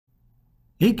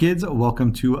Hey kids,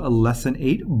 welcome to Lesson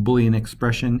 8, Boolean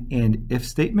Expression and If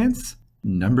Statements,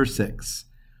 number 6.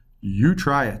 You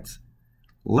try it.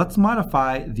 Let's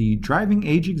modify the driving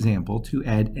age example to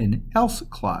add an else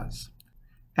clause.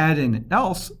 Add an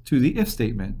else to the if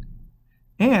statement.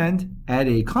 And add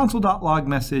a console.log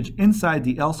message inside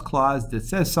the else clause that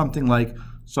says something like,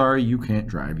 sorry, you can't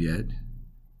drive yet.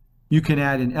 You can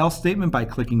add an else statement by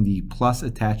clicking the plus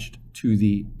attached to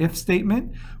the if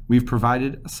statement. We've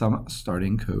provided some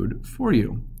starting code for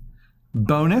you.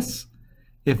 Bonus,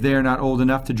 if they're not old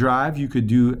enough to drive, you could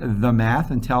do the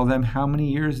math and tell them how many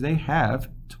years they have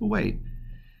to wait.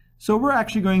 So we're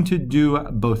actually going to do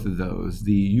both of those,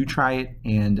 the you try it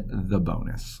and the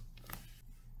bonus.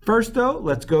 First though,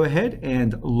 let's go ahead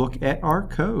and look at our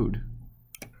code.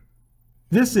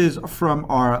 This is from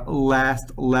our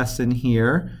last lesson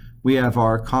here. We have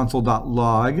our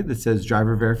console.log that says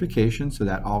driver verification, so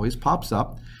that always pops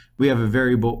up. We have a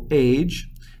variable age,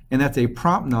 and that's a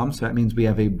prompt num, so that means we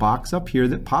have a box up here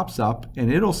that pops up,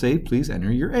 and it'll say, please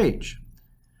enter your age.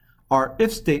 Our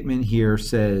if statement here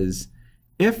says,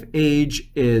 if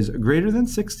age is greater than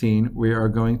 16, we are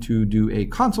going to do a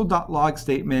console.log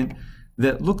statement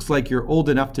that looks like you're old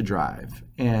enough to drive.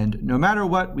 And no matter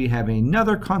what, we have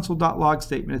another console.log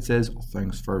statement that says,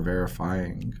 thanks for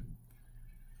verifying.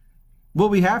 What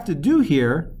we have to do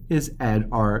here is add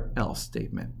our else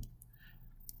statement.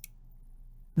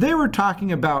 They were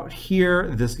talking about here,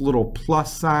 this little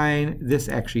plus sign. This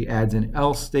actually adds an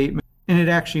else statement, and it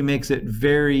actually makes it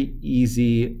very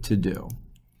easy to do.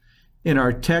 In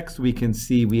our text, we can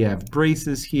see we have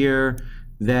braces here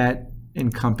that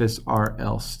encompass our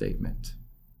else statement.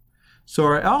 So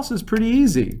our else is pretty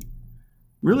easy.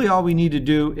 Really all we need to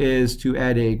do is to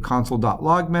add a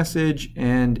console.log message,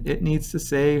 and it needs to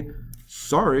say,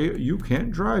 sorry, you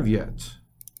can't drive yet.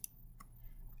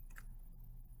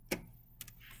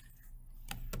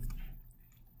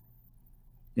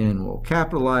 And we'll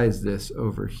capitalize this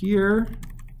over here.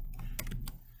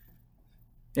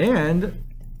 And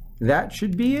that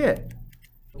should be it.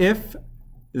 If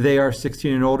they are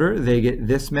 16 and older, they get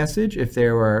this message. If they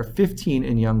are 15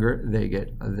 and younger, they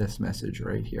get this message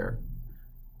right here.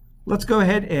 Let's go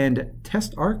ahead and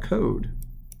test our code.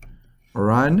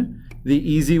 Run the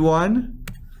easy one,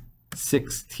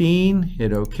 16,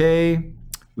 hit OK.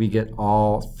 We get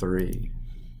all three.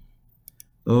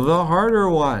 The harder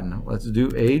one, let's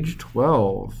do age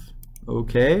 12.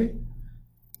 OK.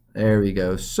 There we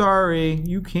go. Sorry,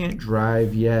 you can't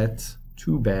drive yet.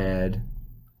 Too bad.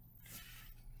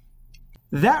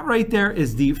 That right there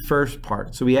is the first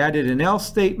part. So we added an else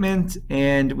statement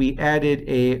and we added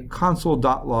a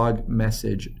console.log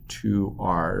message to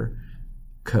our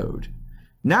code.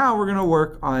 Now we're going to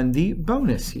work on the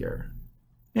bonus here.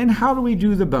 And how do we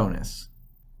do the bonus?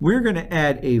 We're going to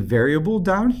add a variable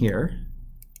down here.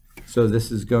 So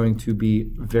this is going to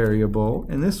be variable,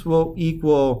 and this will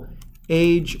equal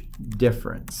age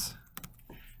difference.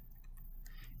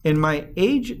 In my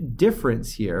age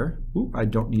difference here, I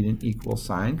don't need an equal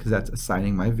sign because that's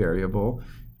assigning my variable.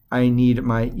 I need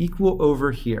my equal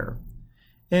over here.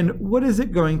 And what is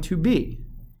it going to be?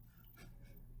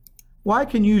 Well, I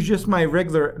can use just my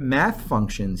regular math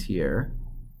functions here.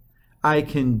 I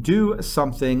can do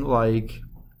something like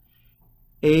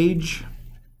age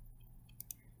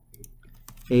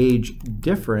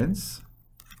difference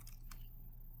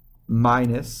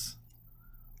minus,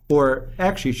 or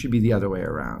actually it should be the other way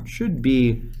around. Should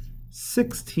be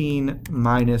 16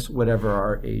 minus whatever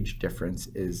our age difference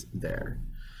is there.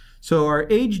 So our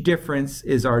age difference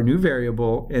is our new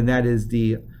variable, and that is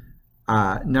the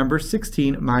number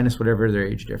 16 minus whatever their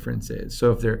age difference is.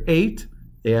 So if they're 8,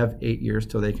 they have 8 years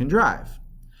till they can drive.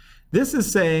 This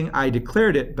is saying I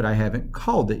declared it, but I haven't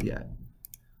called it yet.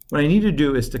 What I need to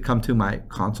do is to come to my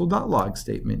console.log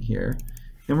statement here,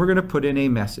 and we're going to put in a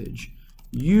message.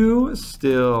 You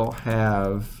still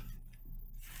have,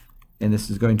 and this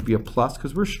is going to be a plus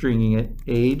because we're stringing it,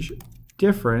 age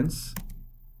difference,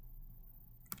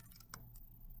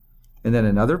 and then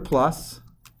another plus,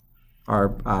 our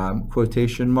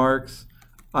quotation marks,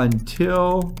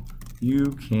 until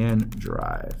you can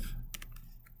drive.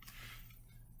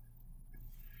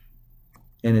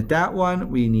 And at that one,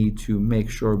 we need to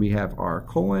make sure we have our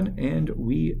colon, and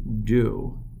we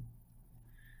do.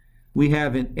 We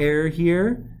have an error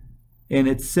here, and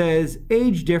it says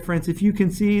age difference. If you can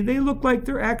see, they look like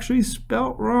they're actually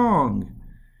spelt wrong.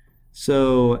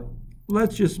 So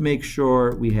let's just make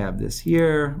sure we have this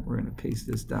here. We're going to paste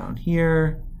this down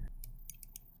here.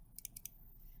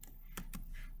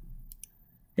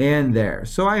 And there.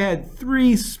 So I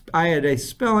had a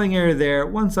spelling error there.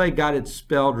 Once I got it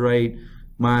spelled right,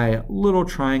 my little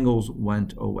triangles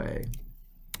went away.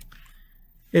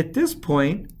 At this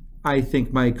point, I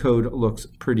think my code looks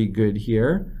pretty good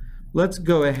here. Let's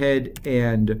go ahead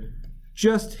and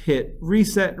just hit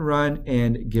reset and run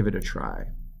and give it a try.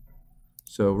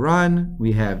 So run,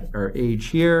 we have our age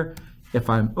here. If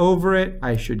I'm over it,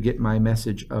 I should get my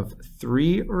message of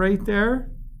 3 right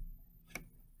there.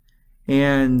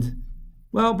 And,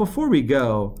 well, before we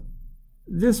go,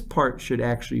 this part should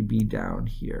actually be down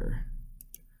here.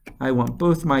 I want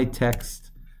both my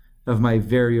text of my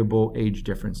variable age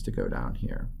difference to go down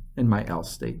here in my else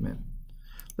statement.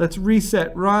 Let's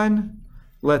reset run.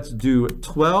 Let's do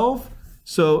 12.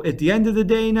 So at the end of the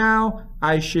day now,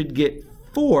 I should get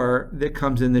 4 that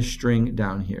comes in the string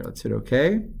down here. Let's hit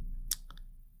OK.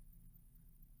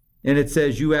 And it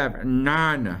says you have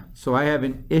none. So I have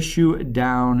an issue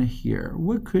down here.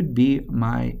 What could be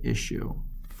my issue?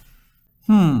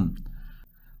 Well,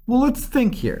 let's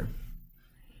think here.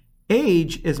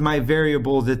 Age is my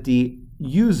variable that the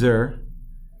user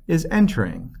is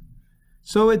entering.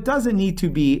 So it doesn't need to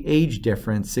be age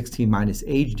difference, 16 minus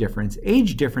age difference.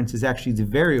 Age difference is actually the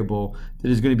variable that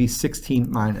is going to be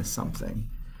 16 minus something.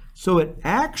 So it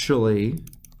actually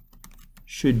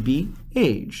should be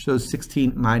age. So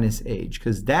 16 minus age,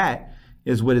 because that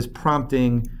is what is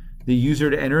prompting the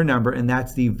user to enter a number, and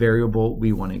that's the variable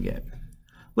we want to get.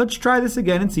 Let's try this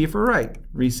again and see if we're right.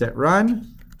 Reset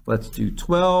run. Let's do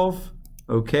 12.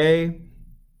 OK.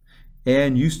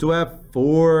 And you still have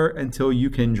 4 until you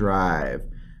can drive.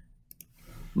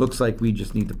 Looks like we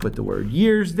just need to put the word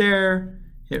years there.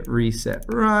 Hit reset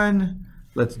run.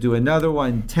 Let's do another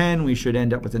one, 10. We should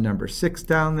end up with the number 6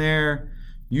 down there.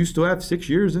 You still have 6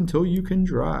 years until you can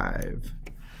drive.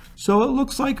 So it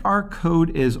looks like our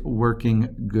code is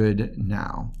working good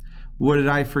now. What did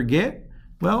I forget?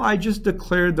 Well, I just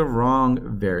declared the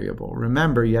wrong variable.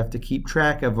 Remember, you have to keep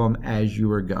track of them as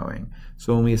you are going.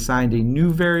 So when we assigned a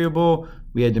new variable,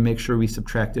 we had to make sure we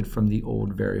subtracted from the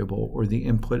old variable or the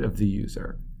input of the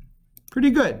user. Pretty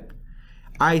good.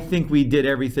 I think we did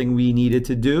everything we needed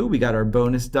to do. We got our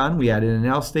bonus done. We added an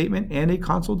else statement and a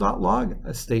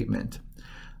console.log statement.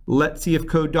 Let's see if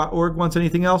code.org wants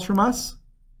anything else from us.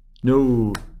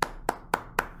 No.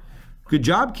 Good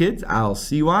job, kids. I'll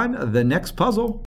see you on the next puzzle.